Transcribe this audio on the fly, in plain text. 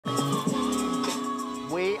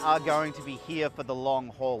are going to be here for the long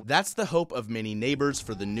haul. That's the hope of many neighbors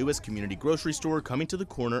for the newest community grocery store coming to the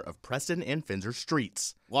corner of Preston and Finzer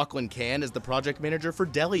Streets. Lachlan Can is the project manager for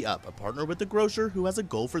Deli Up, a partner with the grocer who has a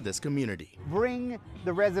goal for this community. Bring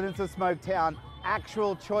the residents of Smoketown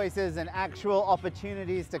actual choices and actual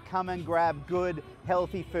opportunities to come and grab good,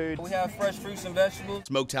 healthy food. We have fresh fruits and vegetables.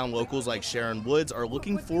 Smoketown locals like Sharon Woods are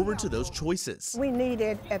looking forward to those choices. We need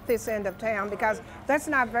it at this end of town because that's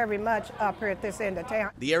not very much up here at this end of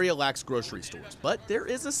town. The area lacks grocery stores, but there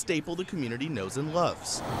is a staple the community knows and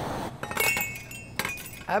loves.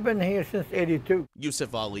 I've been here since '82.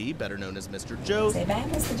 Yusuf Ali, better known as Mr. Joe, Say bye,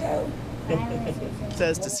 Mr. Joe.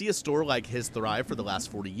 says to see a store like his thrive for the last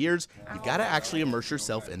 40 years, you gotta actually immerse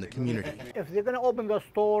yourself in the community. If they're going to open the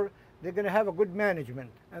store, they're going to have a good management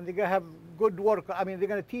and they're going to have good work. I mean, they're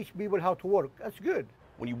going to teach people how to work. That's good.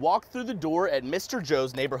 When you walk through the door at Mr.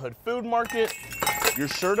 Joe's neighborhood food market, you're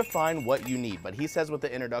sure to find what you need. But he says with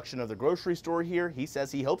the introduction of the grocery store here, he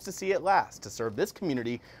says he hopes to see it last, to serve this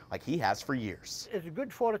community like he has for years. It's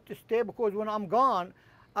good for it to stay because when I'm gone,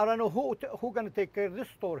 I don't know who's going to take care of this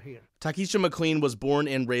store here. Takisha McLean was born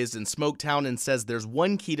and raised in Smoketown and says there's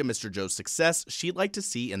one key to Mr. Joe's success she'd like to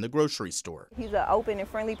see in the grocery store. He's an open and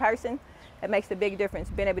friendly person. It makes a big difference,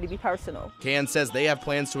 being able to be personal. Can says they have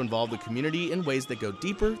plans to involve the community in ways that go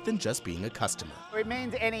deeper than just being a customer. It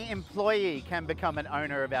means any employee can become an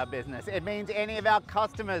owner of our business. It means any of our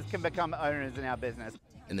customers can become owners in our business.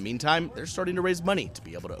 In the meantime, they're starting to raise money to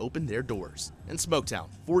be able to open their doors. In Smoketown,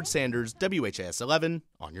 Ford Sanders, WHAS 11,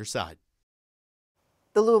 on your side.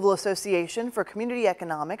 The Louisville Association for Community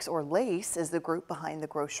Economics, or LACE, is the group behind the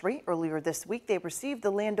grocery. Earlier this week, they received the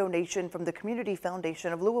land donation from the Community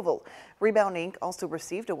Foundation of Louisville. Rebound Inc. also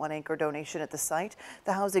received a 1-acre donation at the site.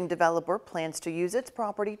 The housing developer plans to use its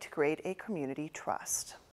property to create a community trust.